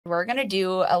we're going to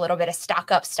do a little bit of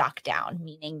stock up, stock down,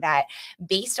 meaning that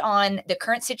based on the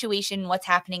current situation, what's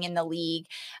happening in the league,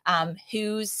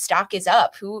 whose stock is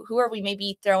up, who are we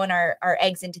maybe throwing our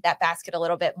eggs into that basket a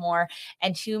little bit more,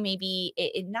 and who maybe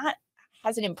it not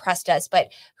hasn't impressed us,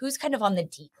 but who's kind of on the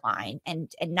decline and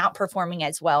not performing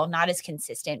as well, not as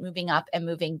consistent, moving up and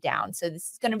moving down. So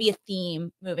this is going to be a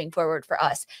theme moving forward for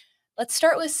us. Let's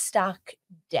start with stock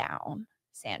down,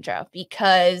 Sandra,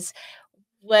 because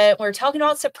when we're talking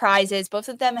about surprises, both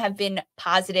of them have been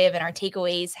positive and our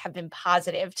takeaways have been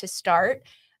positive to start.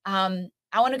 I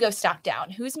want to go stock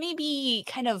down. Who's maybe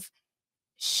kind of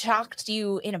shocked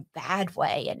you in a bad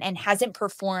way and hasn't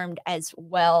performed as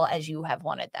well as you have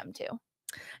wanted them to?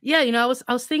 Yeah, I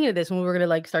was thinking of this when we were gonna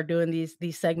like start doing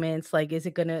these segments. Like, is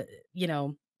it gonna,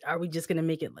 are we just gonna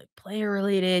make it like player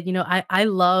related? I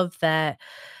love that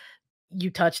you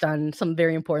touched on some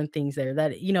very important things there.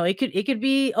 That it could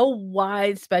be a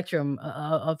wide spectrum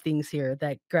of things here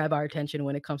that grab our attention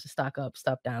when it comes to stock up,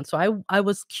 stock down. So I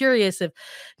was curious if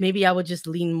maybe I would just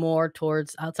lean more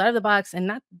towards outside of the box and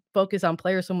not focus on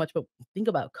players so much, but think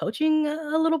about coaching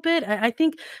a little bit. I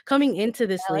think coming into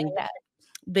this I like league, that.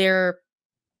 there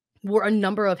were a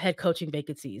number of head coaching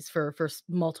vacancies for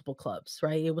multiple clubs,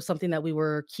 right? It was something that we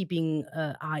were keeping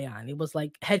an eye on. It was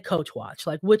like head coach watch,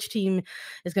 like which team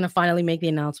is going to finally make the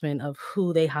announcement of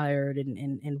who they hired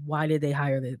and why did they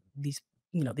hire these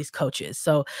coaches.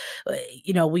 So,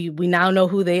 we now know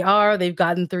who they are. They've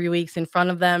gotten 3 weeks in front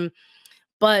of them,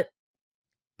 but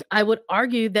I would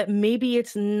argue that maybe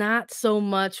it's not so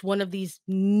much one of these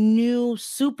new,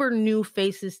 super new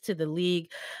faces to the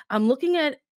league. I'm looking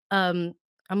at um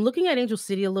I'm looking at Angel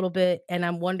City a little bit and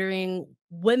I'm wondering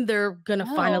when they're gonna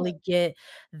Oh, finally get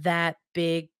that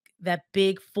big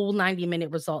full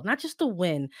 90-minute result. Not just a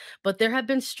win, but there have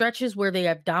been stretches where they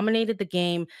have dominated the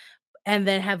game and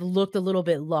then have looked a little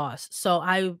bit lost. So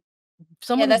yeah,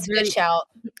 someone who's that's a good very shout.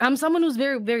 I'm someone who's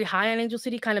very, very high on Angel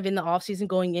City, kind of in the offseason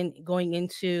going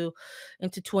into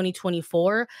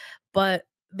 2024. But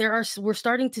we're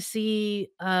starting to see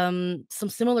some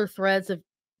similar threads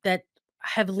that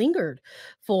have lingered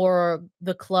for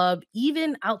the club,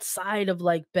 even outside of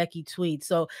like Becky Tweed.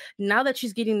 So now that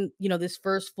she's getting, this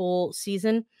first full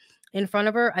season in front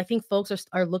of her, I think folks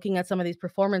are looking at some of these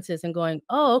performances and going,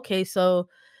 oh, okay, so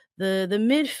the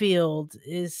midfield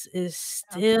is Yeah.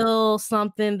 still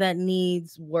something that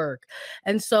needs work.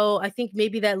 And so I think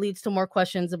maybe that leads to more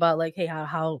questions about like, hey,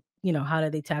 how do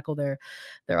they tackle their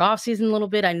offseason a little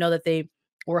bit? I know that they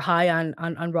were high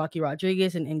on Rocky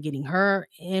Rodriguez and getting her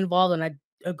involved, and I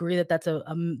agree that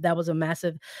that was a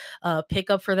massive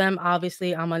pickup for them.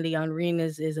 Obviously, Amandi Henrine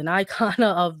is an icon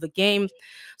of the game.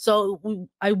 So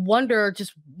I wonder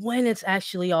just when it's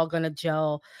actually all going to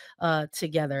gel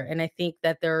together. And I think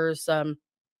that there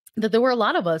were a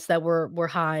lot of us that were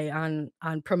high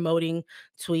on promoting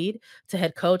Tweed to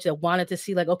head coach, that wanted to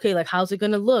see like, okay, like how's it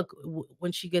going to look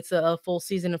when she gets a full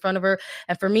season in front of her.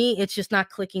 And for me, it's just not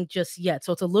clicking just yet.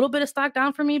 So it's a little bit of stock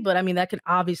down for me, but I mean that can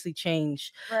obviously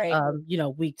change, Right.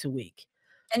 week to week.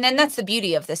 And then that's the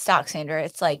beauty of the stock, Sandra.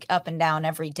 It's like up and down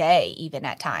every day, even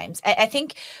at times. I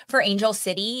think for Angel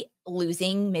City,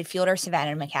 losing midfielder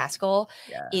Savannah McCaskill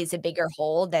Yeah. is a bigger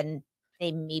hole than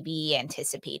they maybe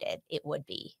anticipated it would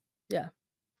be. Yeah.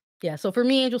 Yeah. So for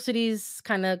me, Angel City's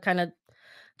kind of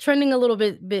trending a little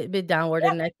bit downward.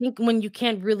 Yeah. And I think when you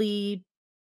can't really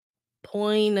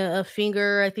point a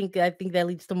finger, I think that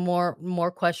leads to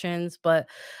more questions. But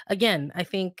again, I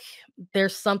think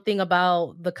there's something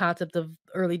about the concept of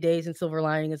early days and silver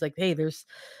lining is like, hey, there's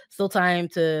still time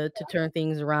to turn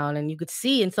things around. And you could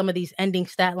see in some of these ending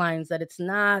stat lines that it's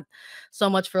not so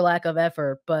much for lack of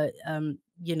effort, but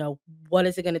what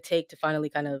is it going to take to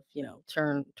finally kind of,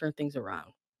 turn things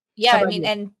around? Yeah, How I about mean, you?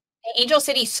 and Angel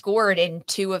City scored in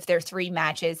 2 of their 3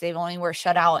 matches. They only were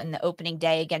shut out in the opening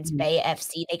day against Mhm. Bay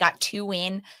FC. They got 2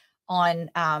 in on,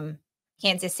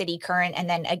 Kansas City Current, and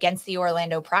then against the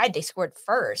Orlando Pride, they scored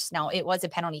first. Now, it was a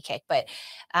penalty kick, but,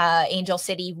 Angel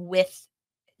City with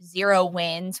 0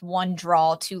 wins, 1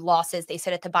 draw, 2 losses. They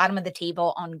sit at the bottom of the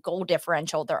table on goal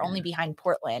differential. They're only Yeah. behind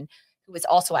Portland, who was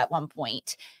also at one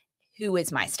point who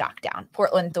is my stock down?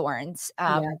 Portland Thorns.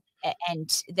 Yeah.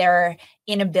 And their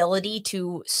inability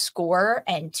to score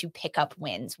and to pick up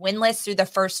wins. Winless through the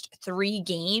first 3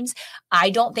 games.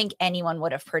 I don't think anyone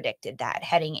would have predicted that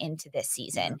heading into this Yeah.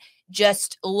 season.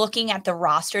 just looking at the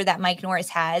roster that Mike Norris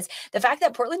has, the fact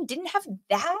that Portland didn't have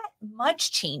that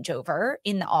much changeover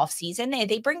in the offseason.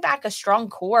 They bring back a strong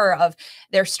core of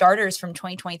their starters from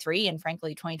 2023 and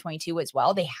frankly 2022 as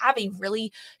well. They have a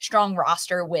really strong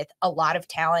roster with a lot of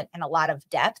talent and a lot of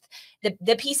depth.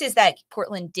 The pieces that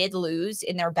Portland did lose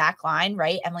in their back line,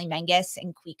 right? Emily Menges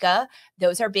and Kuika,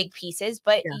 those are big pieces.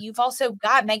 But you've also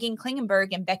got Megan Klingenberg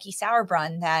and Becky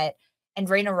Sauerbrunn and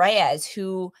Reina Reyes,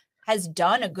 who has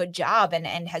done a good job and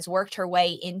has worked her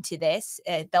way into this.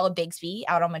 Bella Bigsby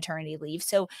out on maternity leave.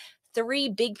 So 3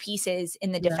 big pieces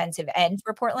in the defensive end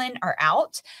for Portland are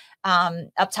out.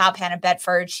 Up top, Hannah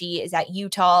Bedford, she is at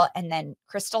Utah, and then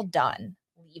Crystal Dunn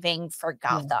leaving for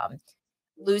Gotham.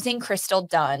 Losing Crystal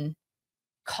Dunn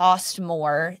cost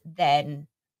more than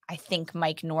I think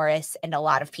Mike Norris and a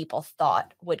lot of people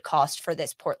thought would cost for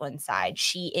this Portland side.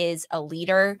 She is a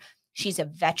leader. She's a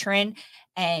veteran,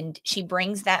 and she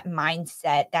brings that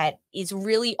mindset that is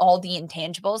really all the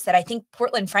intangibles that I think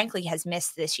Portland, frankly, has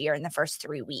missed this year in the first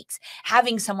 3 weeks.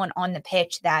 Having someone on the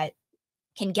pitch that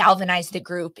can galvanize the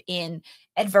group in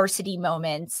adversity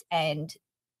moments and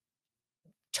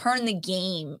turn the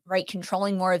game, right?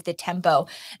 Controlling more of the tempo.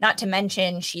 Not to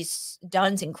mention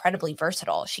Dunn's incredibly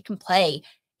versatile. She can play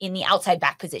in the outside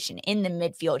back position, in the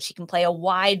midfield. She can play a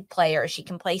wide player. She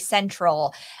can play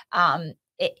central.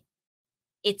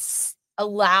 It's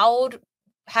allowed,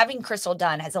 having Crystal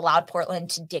Dunn has allowed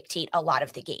Portland to dictate a lot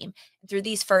of the game. Through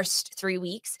these first 3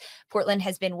 weeks, Portland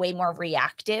has been way more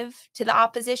reactive to the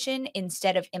opposition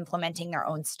instead of implementing their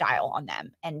own style on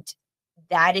them. And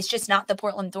that is just not the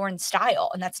Portland Thorns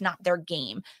style. And that's not their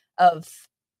game of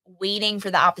waiting for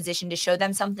the opposition to show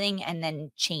them something and then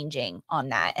changing on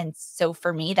that. And so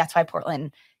for me, that's why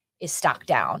Portland is stuck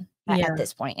down at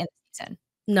this point in the season.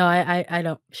 No, I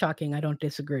don't, shocking. I don't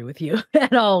disagree with you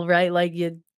at all, right? Like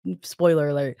spoiler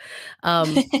alert.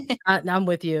 I'm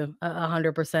with you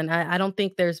 100%. I don't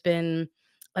think there's been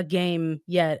a game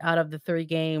yet out of the 3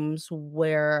 games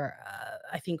where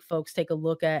I think folks take a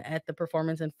look at the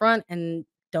performance in front and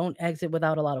don't exit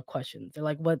without a lot of questions. They're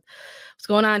like, what's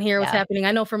going on here? What's happening?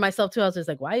 I know for myself too, I was just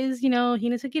like, why is, Hina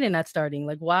Sugita not starting?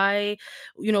 Like, why,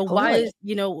 why is,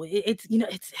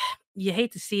 it's, you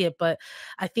hate to see it, but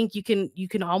I think you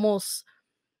can almost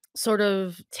sort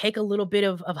of take a little bit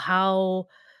of how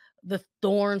the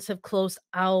Thorns have closed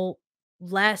out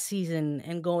last season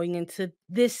and going into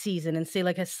this season and say,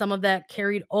 like, has some of that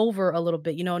carried over a little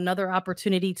bit? Another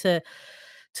opportunity to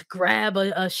grab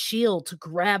a shield, to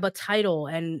grab a title,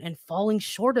 and falling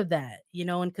short of that,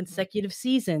 in consecutive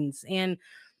seasons, and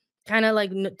kind of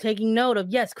like taking note of,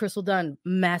 yes, Crystal Dunn,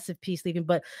 massive piece leaving,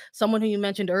 but someone who you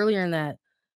mentioned earlier in that,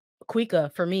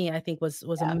 Kuika, for me, I think was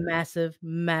a massive,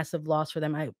 massive loss for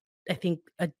them. I think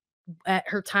at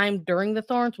her time during the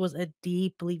Thorns was a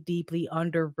deeply, deeply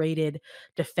underrated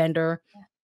defender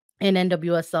in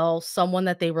NWSL, someone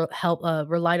that they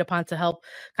relied upon to help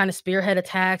kind of spearhead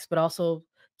attacks, but also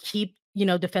keep,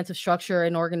 defensive structure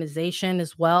and organization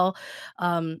as well.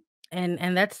 And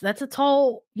that's a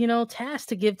tall, task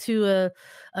to give to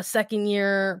a second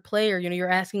year player. You're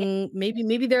asking,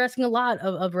 maybe they're asking a lot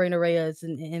of Reina Reyes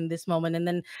in this moment. And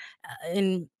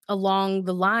then along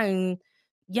the line,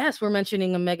 yes, we're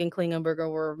mentioning a Megan Klingenberger,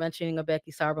 we're mentioning a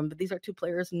Becky Sauerbrunn, but these are 2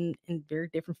 players in very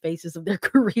different phases of their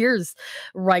careers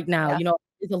right now.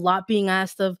 There's a lot being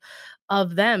asked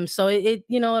of them. So it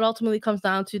ultimately comes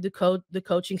down to the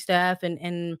coaching staff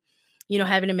and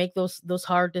having to make those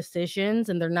hard decisions,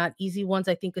 and they're not easy ones.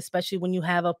 I think, especially when you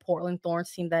have a Portland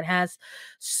Thorns team that has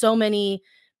so many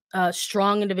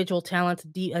strong individual talents,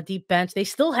 a deep bench. They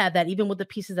still have that, even with the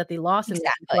pieces that they lost.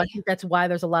 Exactly. So I think that's why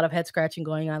there's a lot of head scratching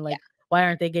going on. Like, why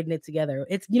aren't they getting it together?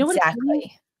 It's what it's doing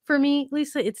for me,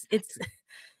 Lisa.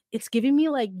 It's giving me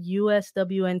like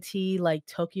USWNT, like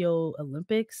Tokyo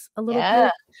Olympics a little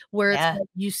bit, where it's like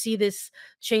you see this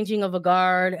changing of a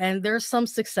guard, and there's some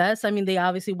success. I mean, they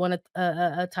obviously won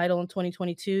a title in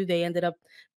 2022. They ended up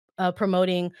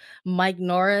promoting Mike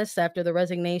Norris after the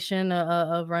resignation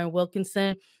of Ryan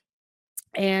Wilkinson.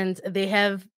 And they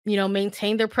have,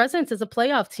 maintained their presence as a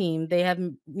playoff team. They have,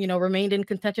 remained in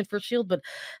contention for Shield, but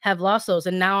have lost those.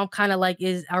 And now I'm kind of like,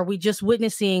 are we just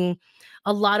witnessing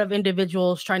a lot of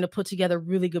individuals trying to put together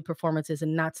really good performances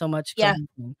and not so much? Yeah,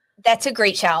 that's a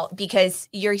great shout, because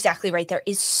you're exactly right. There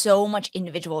is so much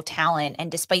individual talent. And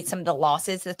despite some of the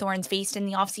losses the Thorns faced in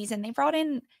the offseason, they brought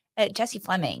in Jessie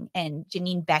Fleming and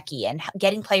Janine Becky and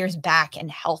getting players back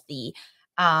and healthy.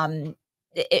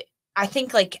 I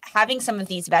think like having some of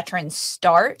these veterans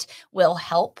start will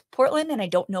help Portland. And I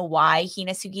don't know why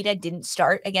Hina Sugita didn't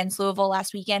start against Louisville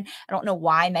last weekend. I don't know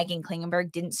why Megan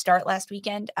Klingenberg didn't start last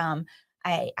weekend.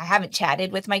 I haven't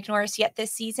chatted with Mike Norris yet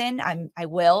this season. I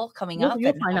will coming up,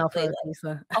 You'll and find out hopefully, for us,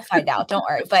 Lisa. I'll find out. Don't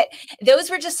worry. But those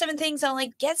were just some things on,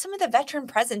 like, get some of the veteran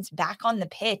presence back on the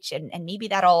pitch, and maybe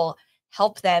that'll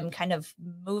help them kind of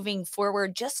moving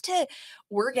forward, just to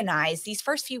organize. These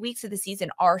first few weeks of the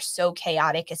season are so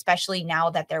chaotic, especially now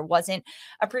that there wasn't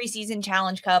a preseason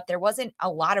Challenge Cup. There wasn't a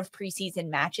lot of preseason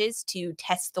matches to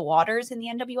test the waters in the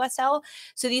NWSL.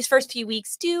 So these first few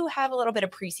weeks do have a little bit of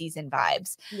preseason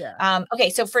vibes. Yeah.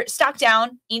 Okay, so for stock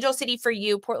down, Angel City for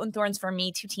you, Portland Thorns for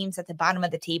me, two teams at the bottom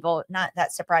of the table. Not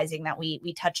that surprising that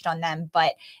we touched on them,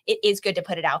 but it is good to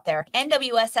put it out there.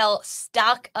 NWSL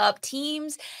stock up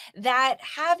teams that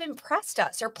have impressed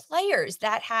us, or players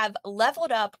that have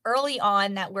leveled up early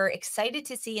on that we're excited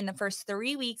to see in the first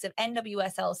 3 weeks of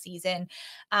NWSL season.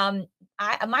 Mine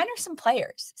are some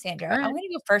players, Sandra. All right. I'm going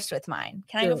to go first with mine.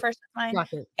 Can I go first with mine?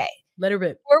 Rock it. Okay. Let her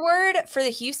rip. Forward for the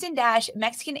Houston Dash,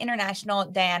 Mexican international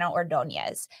Diana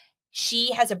Ordóñez.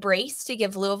 She has a brace to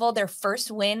give Louisville their first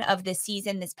win of the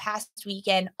season this past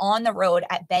weekend on the road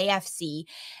at Bay FC.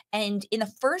 And in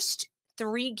the first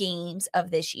 3 games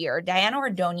of this year, Diana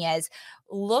Ordóñez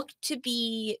looked to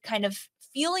be kind of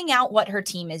feeling out what her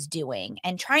team is doing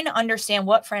and trying to understand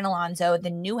what Fran Alonso, the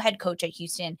new head coach at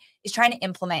Houston, is trying to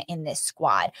implement in this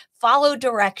squad. Follow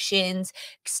directions,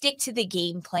 stick to the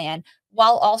game plan,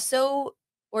 while also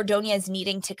Ordóñez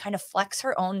needing to kind of flex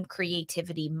her own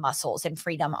creativity muscles and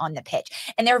freedom on the pitch.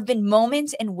 And there have been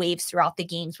moments and waves throughout the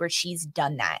games where she's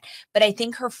done that. But I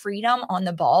think her freedom on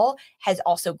the ball has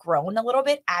also grown a little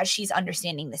bit as she's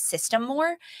understanding the system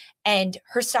more. And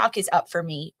her stock is up for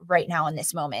me right now in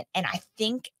this moment. And I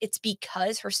think it's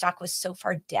because her stock was so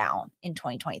far down in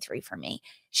 2023 for me.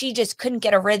 She just couldn't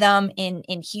get a rhythm in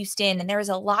Houston. And there was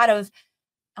a lot of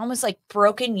almost like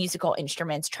broken musical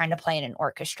instruments trying to play in an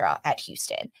orchestra at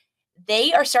Houston.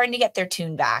 They are starting to get their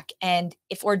tune back. And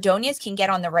if Ordóñez can get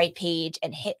on the right page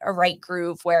and hit a right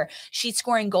groove where she's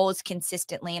scoring goals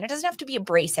consistently, and it doesn't have to be a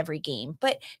brace every game,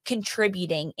 but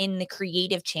contributing in the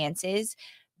creative chances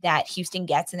that Houston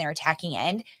gets in their attacking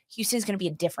end, Houston's going to be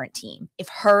a different team. If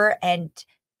her and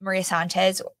Maria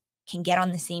Sanchez can get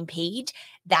on the same page,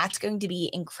 that's going to be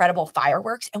incredible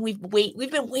fireworks. And we've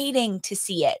been waiting to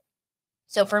see it.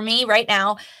 So for me right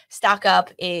now, stock up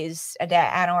is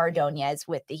Diana Ordóñez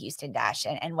with the Houston Dash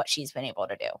and what she's been able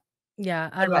to do.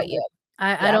 Yeah, What about you?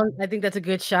 I think that's a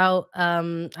good shout.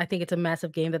 I think it's a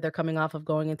massive game that they're coming off of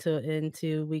going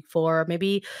into week 4.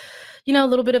 Maybe, a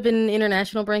little bit of an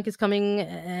international break is coming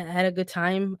at a good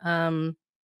time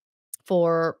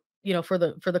for for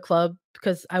the club,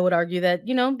 because I would argue that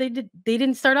they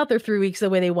didn't start out their 3 weeks the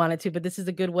way they wanted to, but this is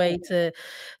a good way to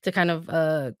kind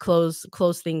of close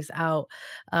things out.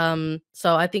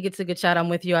 So I think it's a good shot. I'm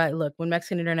with you. Look, when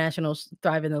Mexican internationals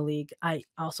thrive in the league, I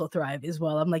also thrive as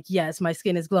well. I'm like, yes, my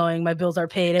skin is glowing, my bills are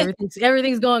paid,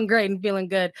 everything's going great and feeling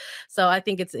good. So I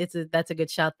think that's a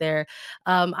good shot there.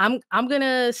 I'm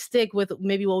gonna stick with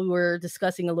maybe what we were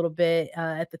discussing a little bit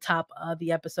at the top of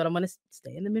the episode. I'm gonna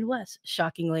stay in the Midwest,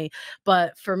 shockingly.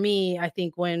 But for me, I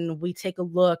think when we take a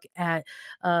look at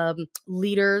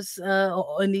leaders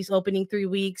in these opening 3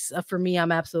 weeks, for me,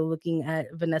 I'm absolutely looking at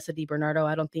Vanessa DiBernardo.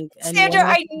 I don't think Sandra,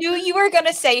 I knew you were going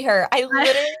to say her. I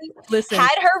literally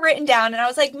had her written down, and I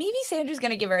was like, maybe Sandra's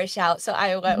going to give her a shout. So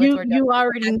I went with you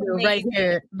already knew right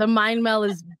here. The mind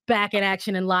meld is back in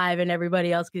action and live, and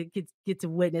everybody else get to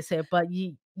witness it. But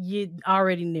you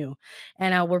already knew,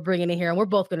 and we're bringing it here, and we're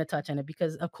both going to touch on it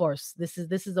because, of course, this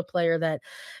is a player that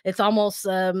it's almost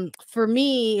for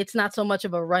me, it's not so much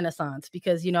of a renaissance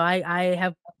because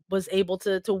I was able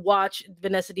to watch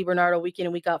Vanessa DiBernardo week in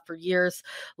and week out for years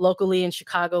locally in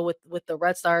Chicago with the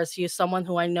Red Stars. She is someone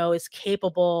who I know is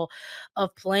capable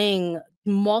of playing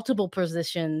multiple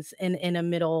positions in a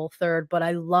middle third, but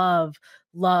I love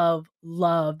that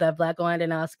Vlatko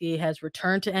Andonovski has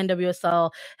returned to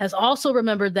NWSL, has also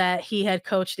remembered that he had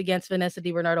coached against Vanessa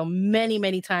DiBernardo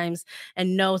many times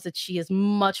and knows that she is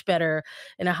much better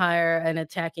in a higher and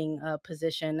attacking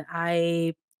position.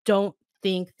 I don't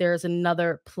think there's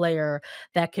another player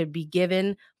that could be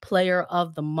given player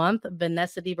of the month.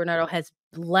 Vanessa DiBernardo has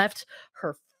left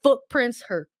her footprints,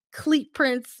 her cleat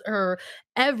prints, her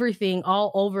everything all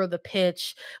over the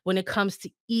pitch when it comes to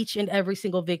each and every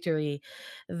single victory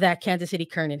that Kansas City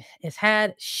Current has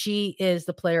had. She is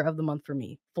the player of the month for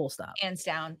me, full stop. Hands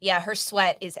down. Yeah, her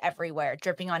sweat is everywhere,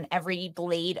 dripping on every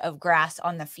blade of grass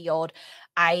on the field.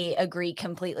 I agree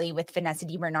completely with Vanessa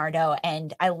DiBernardo,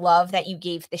 and I love that you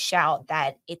gave the shout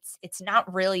that it's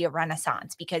not really a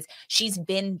renaissance because she's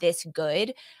been this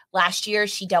good. Last year,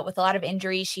 she dealt with a lot of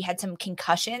injuries. She had some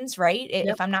concussions, right?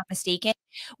 If I'm not mistaken,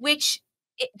 which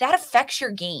that affects your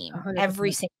game 100%.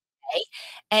 every single play.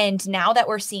 And now that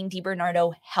we're seeing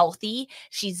DiBernardo healthy,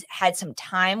 she's had some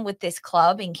time with this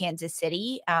club in Kansas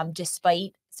City,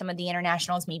 despite some of the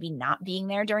internationals maybe not being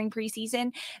there during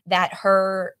preseason, that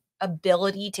her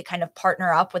ability to kind of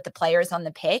partner up with the players on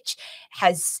the pitch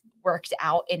has worked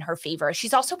out in her favor.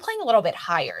 She's also playing a little bit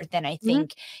higher than I Mhm.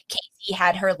 think Casey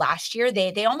had her last year.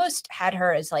 They almost had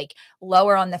her as like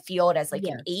lower on the field as like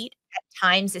an Yes, 8, at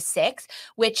times a 6,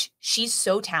 which she's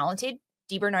so talented.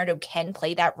 DiBernardo can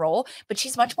play that role, but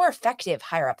she's much more effective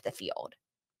higher up the field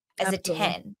as a absolutely.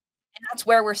 10. And that's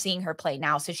where we're seeing her play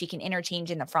now. So she can interchange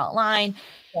in the front line,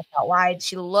 step out wide.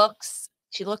 She looks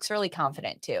really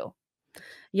confident too.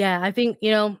 Yeah, I think,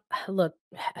 look,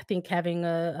 I think having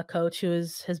a coach who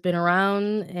has been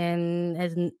around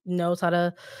and knows how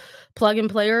to plug in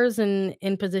players and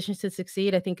in positions to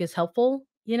succeed, I think is helpful,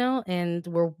 and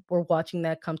we're watching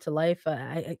that come to life.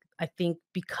 I think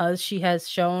because she has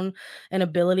shown an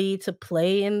ability to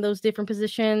play in those different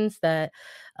positions that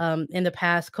in the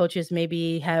past coaches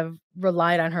maybe have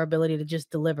relied on her ability to just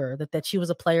deliver, that she was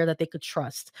a player that they could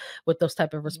trust with those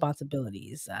type of Mhm.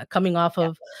 responsibilities. Coming off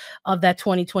Yeah, of that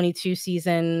 2022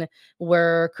 season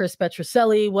where Chris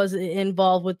Petroselli was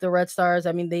involved with the Red Stars.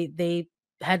 I mean, they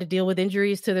had to deal with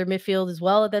injuries to their midfield as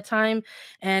well at that time.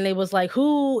 And it was like,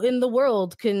 who in the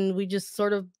world can we just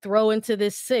sort of throw into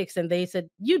this six? And they said,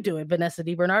 you do it, Vanessa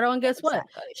DiBernardo. And guess what?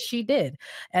 exactly. She did.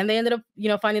 And they ended up,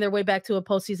 finding their way back to a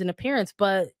postseason appearance.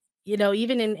 But,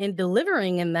 even in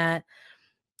delivering in that,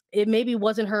 it maybe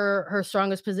wasn't her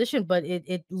strongest position, but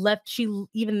it left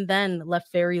even then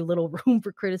left very little room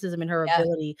for criticism in her Yeah.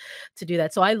 ability to do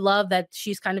that. So I love that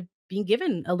she's kind of being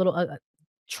given a little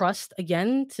trust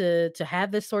again to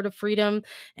have this sort of freedom,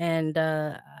 and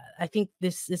I think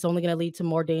this is only going to lead to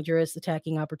more dangerous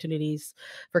attacking opportunities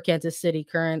for Kansas City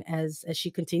Current as she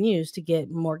continues to get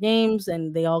more games,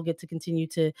 and they all get to continue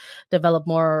to develop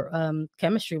more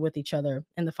chemistry with each other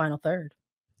in the final third.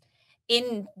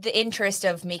 In the interest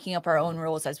of making up our own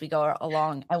rules as we go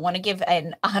along, I want to give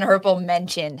an honorable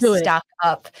mention Do it. stock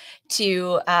up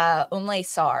to Umle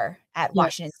Sar at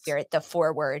Washington Yes. Spirit, the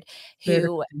forward, Very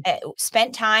who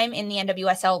spent time in the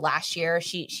NWSL last year.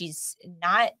 She's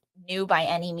not new by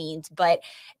any means, but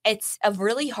it's a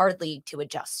really hard league to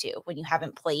adjust to when you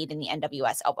haven't played in the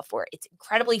NWSL before. It's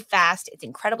incredibly fast, it's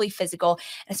incredibly physical,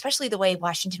 and especially the way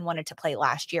Washington wanted to play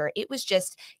last year. It was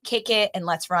just kick it and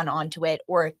let's run onto it,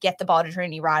 or get the ball to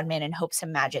Trinity Rodman and hope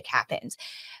some magic happens.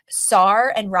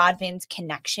 Sar and Rodman's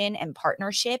connection and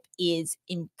partnership is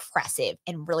impressive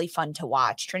and really fun to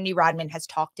watch. Trinity Rodman has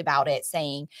talked about it,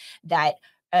 saying that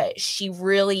she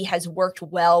really has worked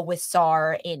well with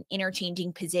Sar in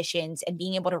interchanging positions and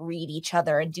being able to read each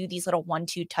other and do these little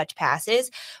 1-2 touch passes,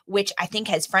 which I think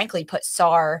has frankly put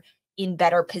Sar in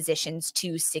better positions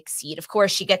to succeed. Of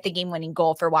course, she got the game-winning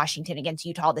goal for Washington against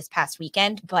Utah this past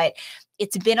weekend, but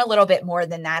it's been a little bit more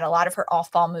than that. A lot of her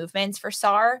off-ball movements for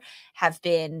Sar have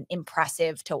been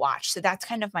impressive to watch. So that's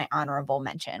kind of my honorable I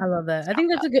mention. love that. I Stock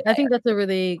think that's up a good I player. think that's a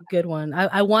really good one.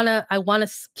 I wanna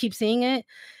keep seeing it,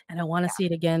 and I wanna see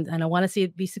it again, and I wanna see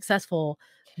it be successful,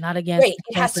 not against Right.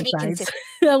 the It has to cancer be sides.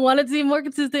 consistent. I wanna see more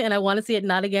consistent, and I wanna see it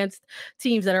not against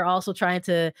teams that are also trying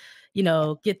to,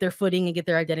 get their footing and get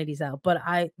their identities out. But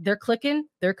they're clicking,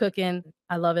 they're cooking.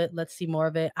 I love it. Let's see more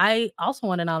of it. I also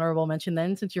want an honorable mention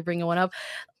then, since you're bringing one up.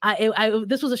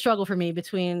 This was a struggle for me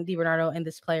between DiBernardo and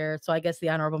this player, so I guess the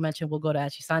honorable mention will go to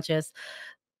Ashley Sanchez.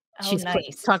 Oh, Talk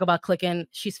nice. about clicking.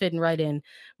 She's fitting right in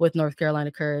with North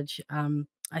Carolina Courage.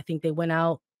 I think they went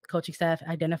out, coaching staff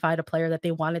identified a player that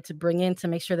they wanted to bring in to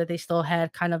make sure that they still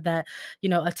had kind of that,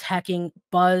 attacking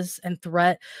buzz and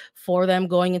threat for them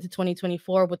going into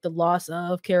 2024 with the loss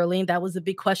of Caroline. That was a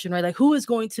big question, right? Like, who is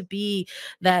going to be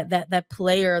that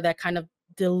player that kind of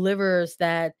delivers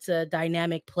that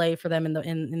dynamic play for them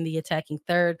in the attacking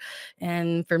third.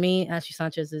 And for me, Ashley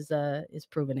Sanchez is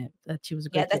proving it that she was a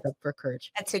Yeah, great pickup for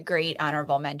Courage. that's a great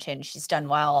honorable mention. She's done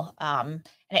well. And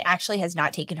it actually has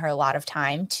not taken her a lot of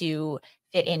time to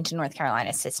fit into North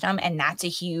Carolina's system. And that's a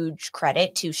huge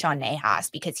credit to Sean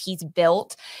Nahas, because he's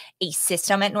built a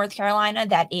system at North Carolina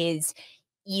that is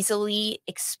easily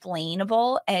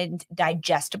explainable and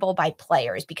digestible by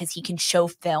players, because he can show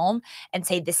film and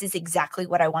say, this is exactly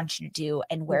what I want you to do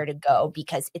and Yeah. where to go,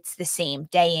 because it's the same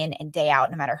day in and day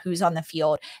out. No matter who's on the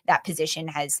field, that position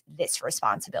has this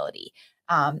responsibility.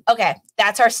 Okay,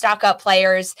 that's our stock up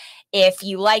players. If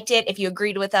you liked it, if you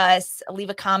agreed with us, leave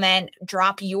a comment,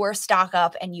 drop your stock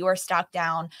up and your stock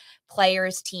down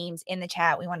players, teams in the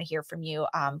chat. We want to hear from you.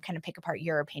 Kind of pick apart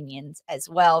your opinions as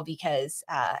well, because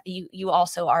you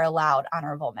also are allowed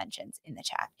honorable mentions in the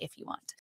chat if you want.